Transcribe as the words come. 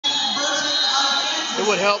It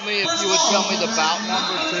would help me if you would tell me the bout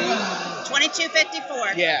number too.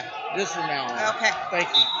 22:54. Yeah, this from now on. Okay. Thank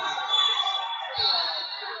you.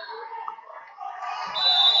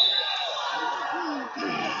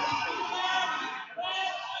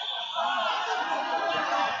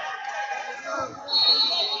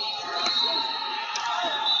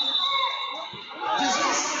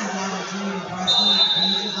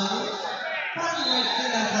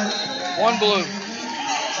 One blue.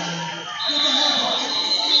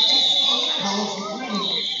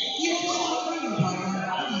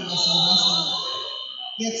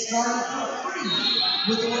 Get started for free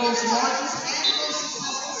with the world's largest and most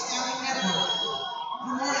successful scouting network.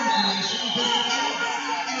 For more information, visit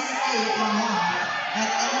NCSA online at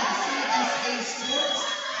ncsasports.org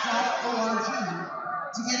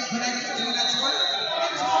to get connected to the network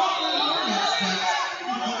and to offer your next steps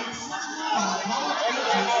in becoming certified college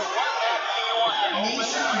coaches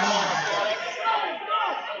nationwide.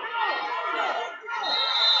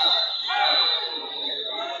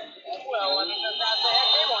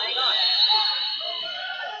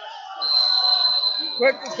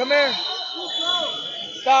 Quick, come here.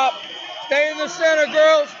 Stop. Stay in the center,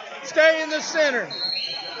 girls. Stay in the center.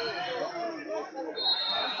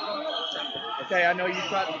 Okay, I know you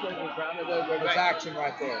tried to put this round of those. There was action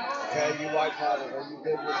right there. Okay, you white powder. Are you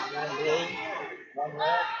good with one blue, one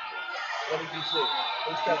red? What did you see?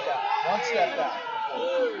 Who stepped out? One stepped out.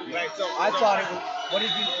 Right, so I thought it was. What did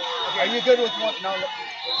you? Okay. Are you good with one? No,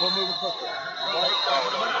 we're moving quickly.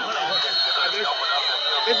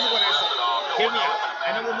 This is what I saw. Hear me out.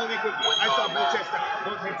 I know we're moving quickly. I saw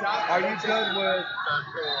both heads out. Are you good with?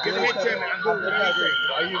 Give me a chairman. I'm good with one.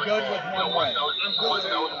 Are you good with one red? I'm good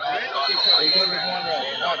with one. Are you good with one red?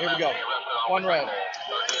 All right, here we go. One red.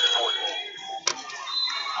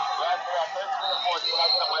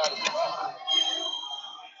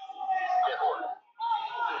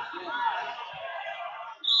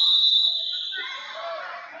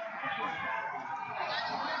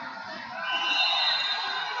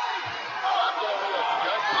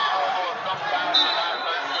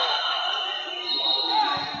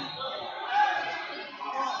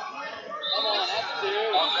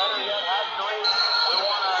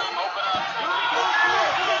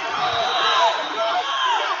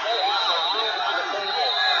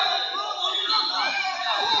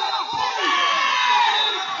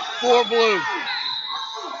 Four blue.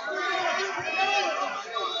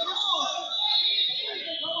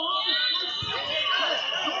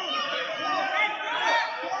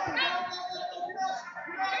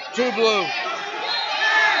 Two blue.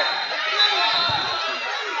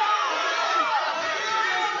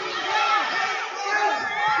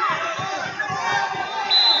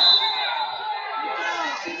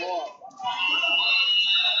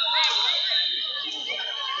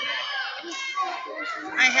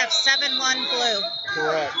 I have 7-1 blue.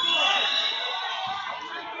 Correct.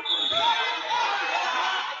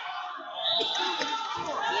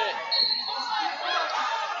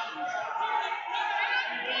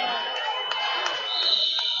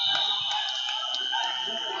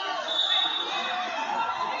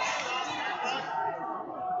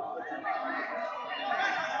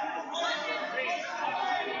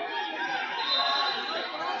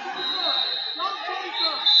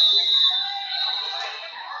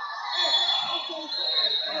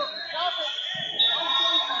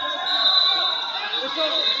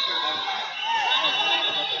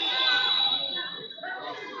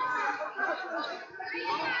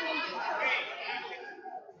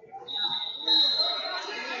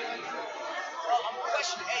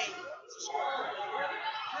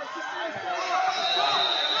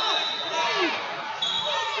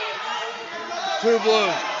 Two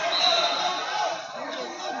blue.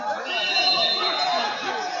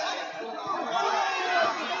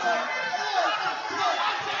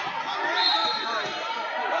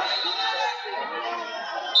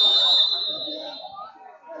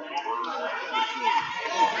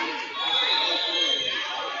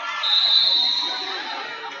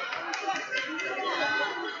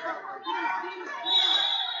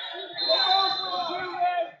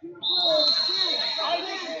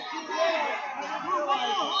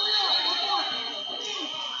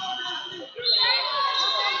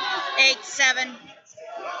 Eight, 7.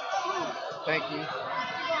 Thank you.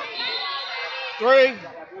 3,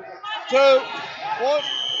 2, 1.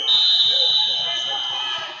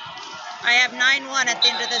 I have 9-1 at the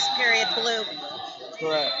end of this period, blue.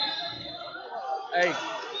 Correct. Hey,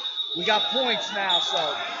 we got points now,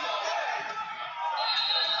 so.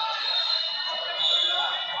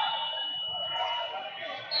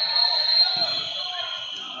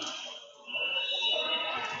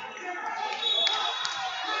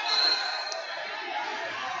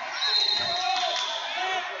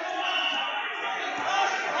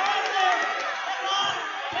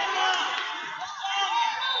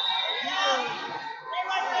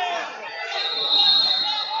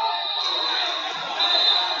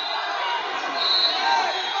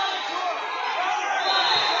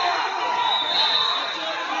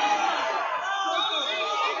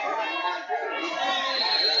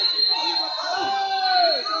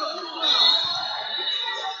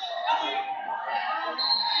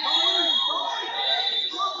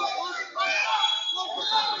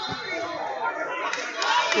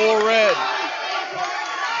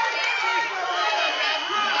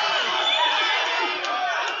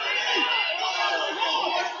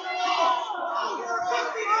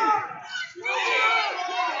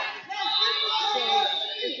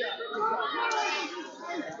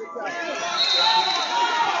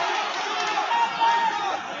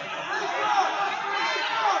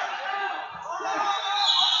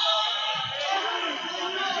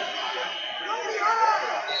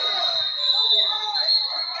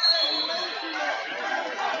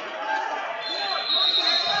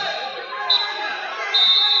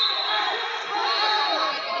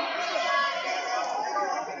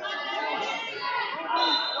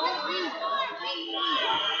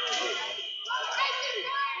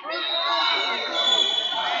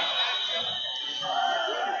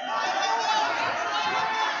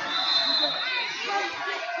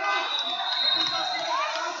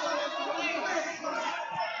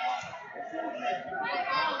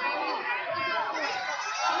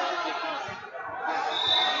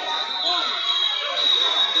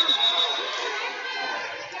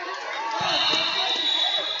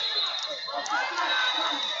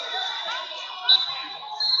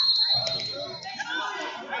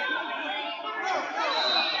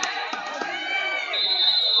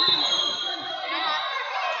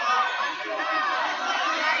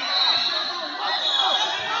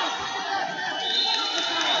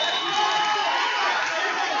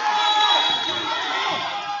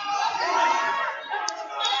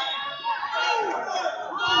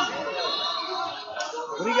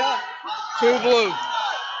 2 blue.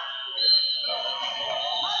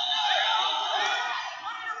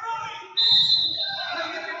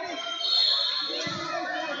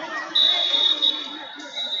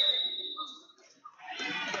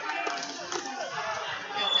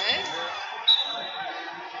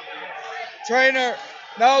 Trainer,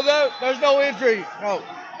 no, there's no injury. No,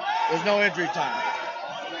 there's no injury time.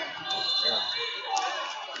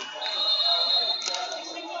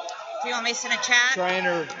 Do you want me to send a chat?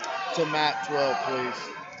 Trainer to mat 12, please.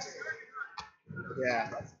 Yeah.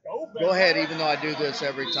 Go ahead, even though I do this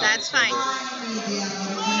every time. That's fine.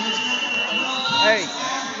 Hey,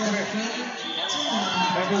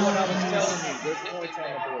 remember what I was telling you? There's points on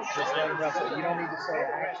the board. Just let them wrestle. You don't need to say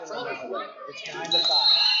action or none of that. It's 9 to 5.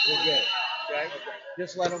 We're good. Okay?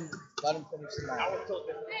 Just let them finish the match.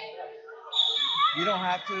 You don't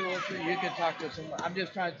have to listen. You can talk to someone. I'm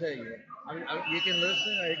just trying to tell you. You can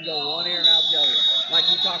listen or you can go one ear and out the other. Like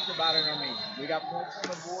we talked about in our meeting. We got points on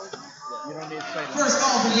the board. You don't need to say that. First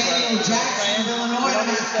call for Daniel Jackson of Illinois. You don't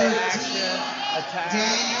need to say action, attack.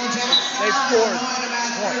 Daniel Jackson They of scored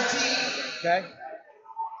Illinois, points. 13. Okay?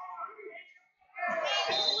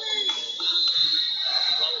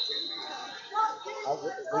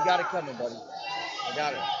 We got it coming, buddy. I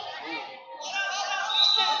got it.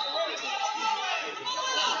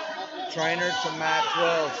 Trainer to mat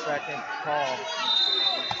 12, second call.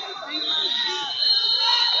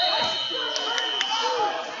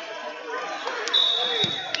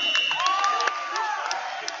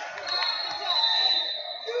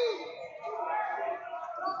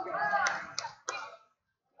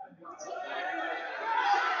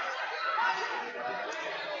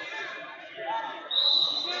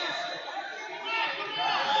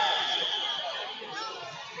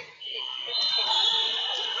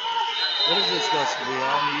 What is this supposed to be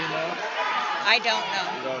on? Do you know? I don't know.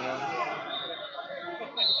 You don't know?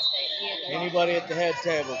 Anybody at the head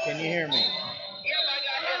table, can you hear me?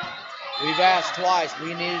 We've asked twice.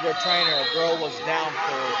 We needed a trainer. A girl was down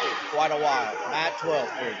for quite a while. Mat 12,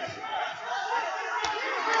 please.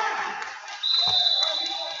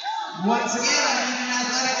 Once again, I need an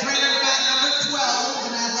athletic trainer at number 12.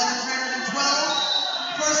 An athletic trainer at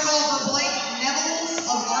 12. First call for Blake Nevels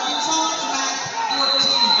of Arkansas to mat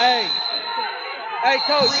 14. Hey,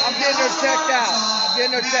 coach, I'm getting her checked out.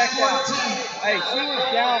 Hey, she was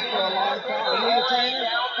down for a long time. You need a trainer?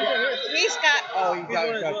 He's got. Oh, he's got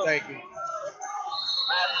it. Thank you.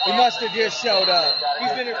 He must have just showed up.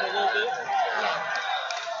 He's been here for a little bit.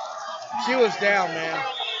 She was down, man.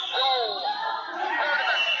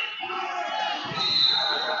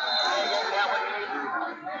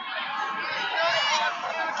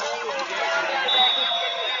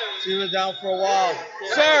 She was down for a while.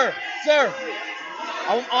 Sir,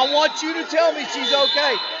 I want you to tell me she's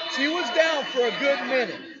okay. She was down for a good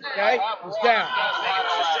minute, okay? Was down.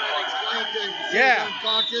 Yeah.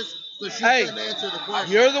 So she Hey, couldn't answer the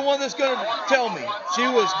question. you're the one that's going to tell me. She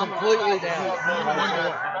was completely down.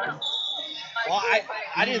 Well,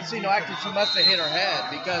 I didn't see no action. She must have hit her head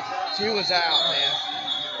because she was out, man.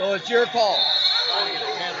 So it's your call. He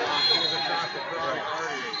was across the carotid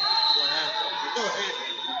artery. What happened? Go ahead.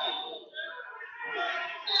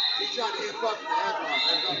 He shot him up in the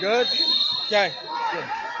headlock. You good? Okay. Good.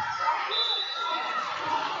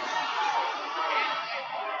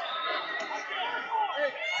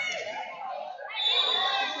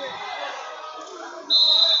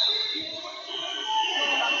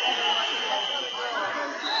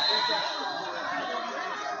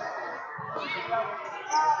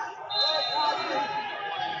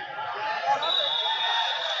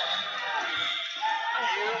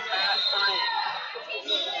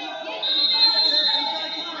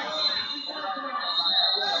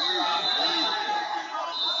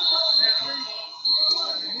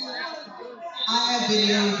 I have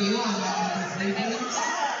video review on mat number 3, please.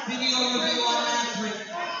 Video review on mat 3.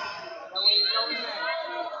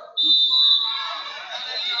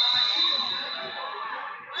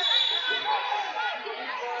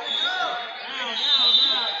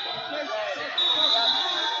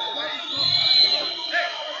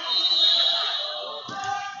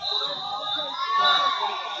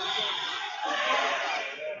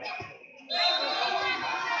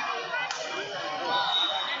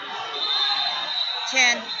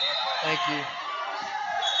 Thank you.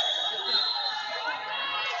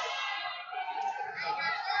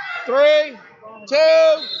 Three,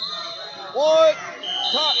 two, one,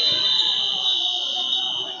 top.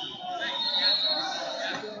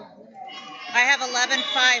 I have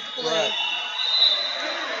 11-5 blue. Right.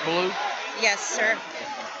 Blue? Yes, sir.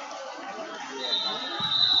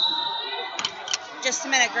 Just a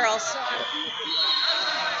minute, girls.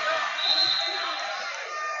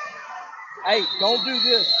 Hey, don't do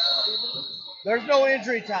this. There's no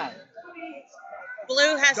injury time.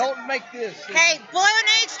 Blue has. Don't make this. Hey, blue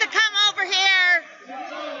needs to come over here.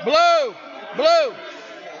 Blue. Blue.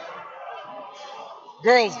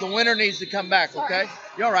 Girls, the winner needs to come back, okay?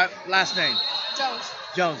 You all right? Last name? Jones.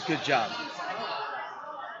 Jones, good job.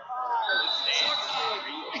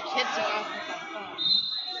 The kids are awesome.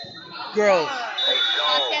 Girls,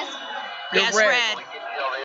 Podcast. you're Yes, red. red.